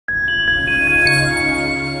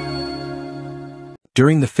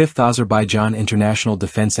During the 5th Azerbaijan International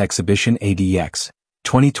Defense Exhibition ADEX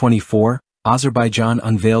 2024, Azerbaijan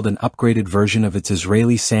unveiled an upgraded version of its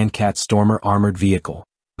Israeli SandCat Stormer armored vehicle,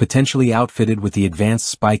 potentially outfitted with the advanced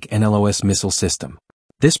Spike NLOS missile system.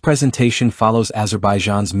 This presentation follows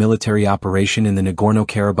Azerbaijan's military operation in the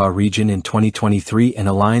Nagorno-Karabakh region in 2023 and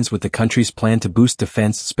aligns with the country's plan to boost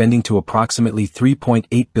defense spending to approximately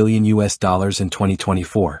 $3.8 billion in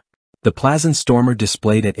 2024. The Plasan Stormer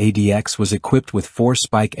displayed at ADEX was equipped with 4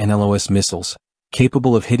 Spike NLOS missiles,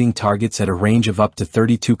 capable of hitting targets at a range of up to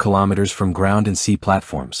 32 kilometers from ground and sea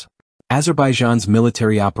platforms. Azerbaijan's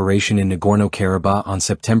military operation in Nagorno-Karabakh on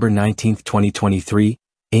September 19, 2023,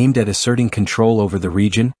 aimed at asserting control over the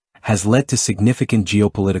region, has led to significant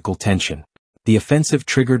geopolitical tension. The offensive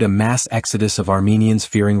triggered a mass exodus of Armenians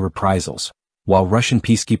fearing reprisals, while Russian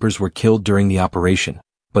peacekeepers were killed during the operation,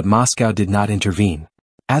 but Moscow did not intervene.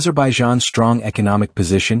 Azerbaijan's strong economic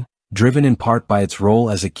position, driven in part by its role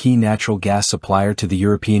as a key natural gas supplier to the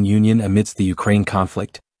European Union amidst the Ukraine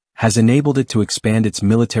conflict, has enabled it to expand its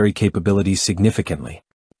military capabilities significantly.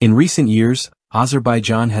 In recent years,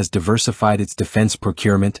 Azerbaijan has diversified its defense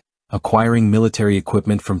procurement, acquiring military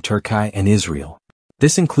equipment from Turkey and Israel.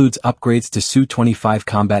 This includes upgrades to Su-25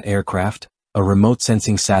 combat aircraft, a remote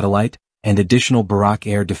sensing satellite, and additional Barak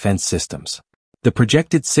air defense systems. The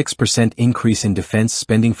projected 6% increase in defense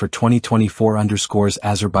spending for 2024 underscores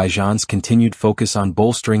Azerbaijan's continued focus on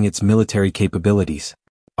bolstering its military capabilities.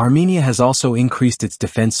 Armenia has also increased its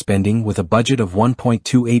defense spending with a budget of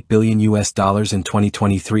 $1.28 billion in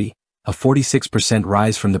 2023, a 46%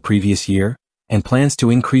 rise from the previous year, and plans to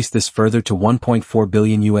increase this further to $1.4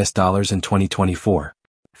 billion in 2024.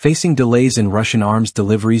 Facing delays in Russian arms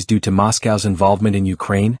deliveries due to Moscow's involvement in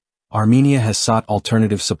Ukraine, Armenia has sought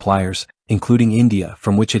alternative suppliers, including India,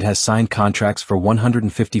 from which it has signed contracts for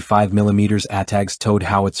 155mm ADEX towed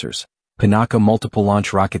howitzers, Pinaka multiple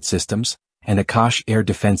launch rocket systems, and Akash air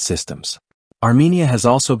defense systems. Armenia has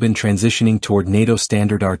also been transitioning toward NATO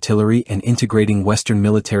standard artillery and integrating Western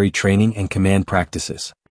military training and command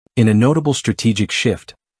practices. In a notable strategic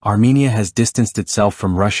shift, Armenia has distanced itself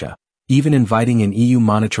from Russia, even inviting an EU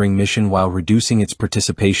monitoring mission while reducing its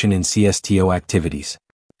participation in CSTO activities.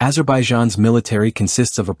 Azerbaijan's military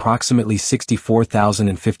consists of approximately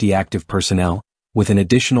 64,050 active personnel, with an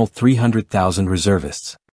additional 300,000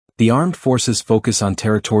 reservists. The armed forces focus on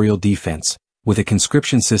territorial defense, with a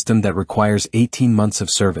conscription system that requires 18 months of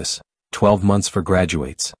service, 12 months for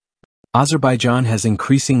graduates. Azerbaijan has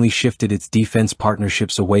increasingly shifted its defense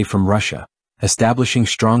partnerships away from Russia, establishing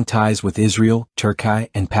strong ties with Israel, Turkey,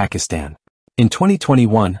 and Pakistan. In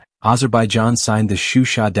 2021, Azerbaijan signed the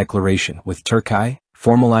Shusha Declaration with Turkey,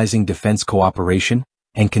 formalizing defense cooperation,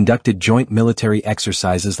 and conducted joint military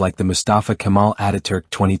exercises like the Mustafa Kemal Ataturk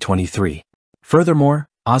 2023. Furthermore,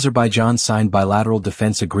 Azerbaijan signed bilateral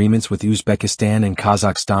defense agreements with Uzbekistan and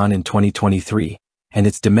Kazakhstan in 2023, and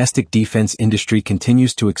its domestic defense industry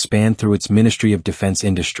continues to expand through its Ministry of Defense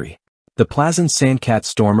Industry. The Plasan SandCat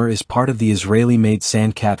Stormer is part of the Israeli-made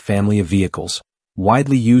SandCat family of vehicles,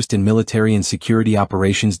 widely used in military and security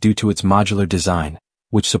operations due to its modular design,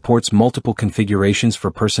 which supports multiple configurations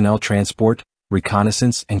for personnel transport,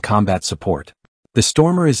 reconnaissance, and combat support. The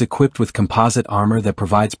Stormer is equipped with composite armor that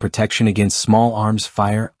provides protection against small arms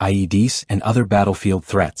fire, IEDs, and other battlefield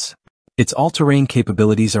threats. Its all-terrain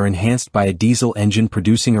capabilities are enhanced by a diesel engine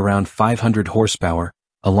producing around 500 horsepower,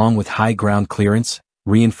 along with high ground clearance,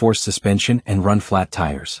 reinforced suspension, and run-flat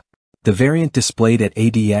tires. The variant displayed at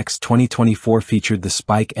ADEX 2024 featured the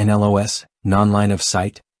Spike NLOS,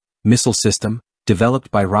 non-line-of-sight, missile system, developed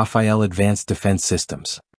by Rafael Advanced Defense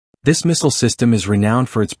Systems. This missile system is renowned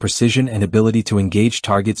for its precision and ability to engage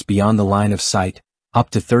targets beyond the line of sight, up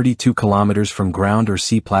to 32 kilometers from ground or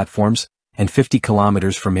sea platforms, and 50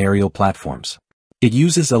 kilometers from aerial platforms. It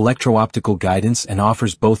uses electro-optical guidance and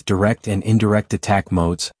offers both direct and indirect attack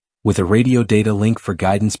modes, with a radio data link for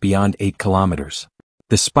guidance beyond 8 kilometers.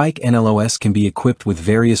 The Spike NLOS can be equipped with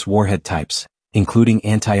various warhead types, including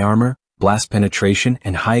anti-armor, blast penetration,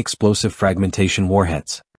 and high-explosive fragmentation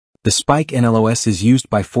warheads. The Spike NLOS is used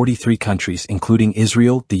by 43 countries including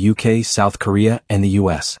Israel, the UK, South Korea, and the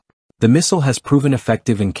US. The missile has proven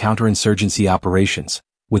effective in counterinsurgency operations,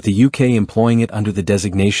 with the UK employing it under the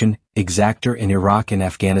designation Exactor in Iraq and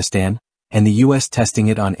Afghanistan, and the US testing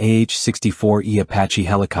it on AH-64E Apache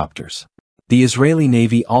helicopters. The Israeli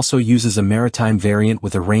Navy also uses a maritime variant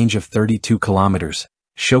with a range of 32 kilometers,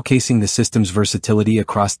 showcasing the system's versatility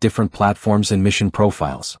across different platforms and mission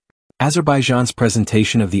profiles. Azerbaijan's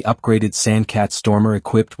presentation of the upgraded SandCat Stormer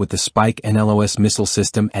equipped with the Spike NLOS missile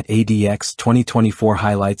system at ADEX 2024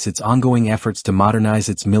 highlights its ongoing efforts to modernize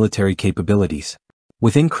its military capabilities.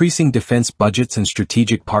 With increasing defense budgets and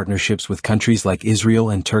strategic partnerships with countries like Israel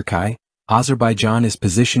and Turkey, Azerbaijan is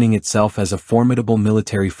positioning itself as a formidable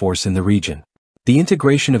military force in the region. The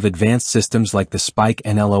integration of advanced systems like the Spike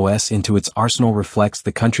NLOS into its arsenal reflects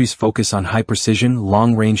the country's focus on high-precision,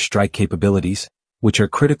 long-range strike capabilities, which are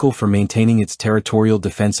critical for maintaining its territorial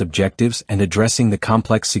defense objectives and addressing the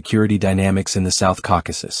complex security dynamics in the South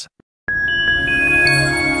Caucasus.